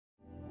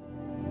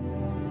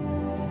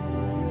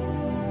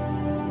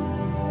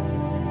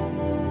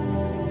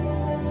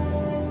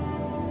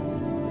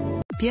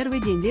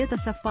Первый день лета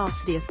совпал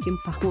с резким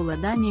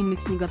похолоданием и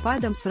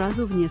снегопадом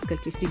сразу в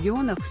нескольких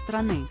регионах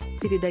страны,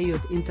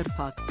 передает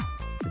Интерфакс.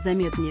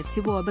 Заметнее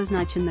всего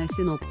обозначенное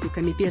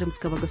синоптиками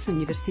Пермского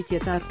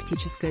госуниверситета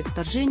арктическое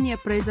вторжение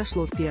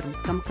произошло в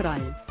Пермском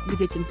крае,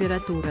 где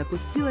температура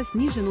опустилась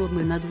ниже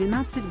нормы на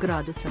 12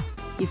 градусов,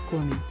 и в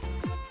Коми.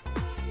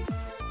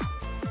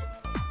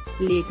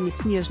 Летний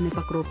снежный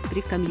покров в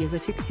Прикамье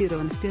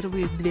зафиксирован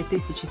впервые с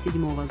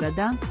 2007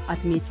 года,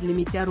 отметили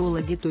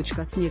метеорологи.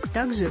 Снег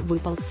также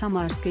выпал в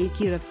Самарской и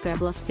Кировской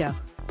областях,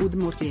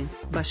 Удмуртии,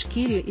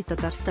 Башкирии и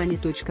Татарстане.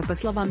 По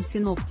словам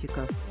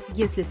синоптиков,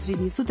 если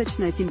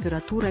среднесуточная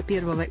температура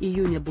 1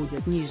 июня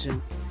будет ниже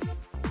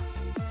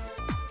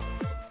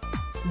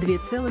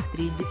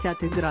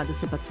 2,3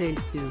 градуса по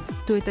Цельсию,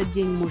 то этот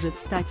день может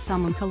стать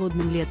самым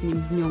холодным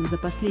летним днем за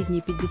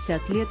последние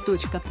 50 лет.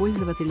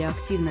 Пользователи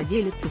активно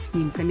делятся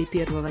снимками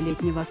первого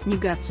летнего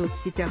снега в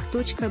соцсетях.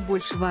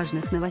 Больше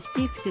важных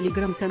новостей в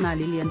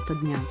телеграм-канале «Лента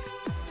дня».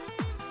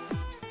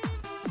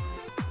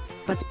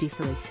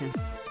 Подписывайся.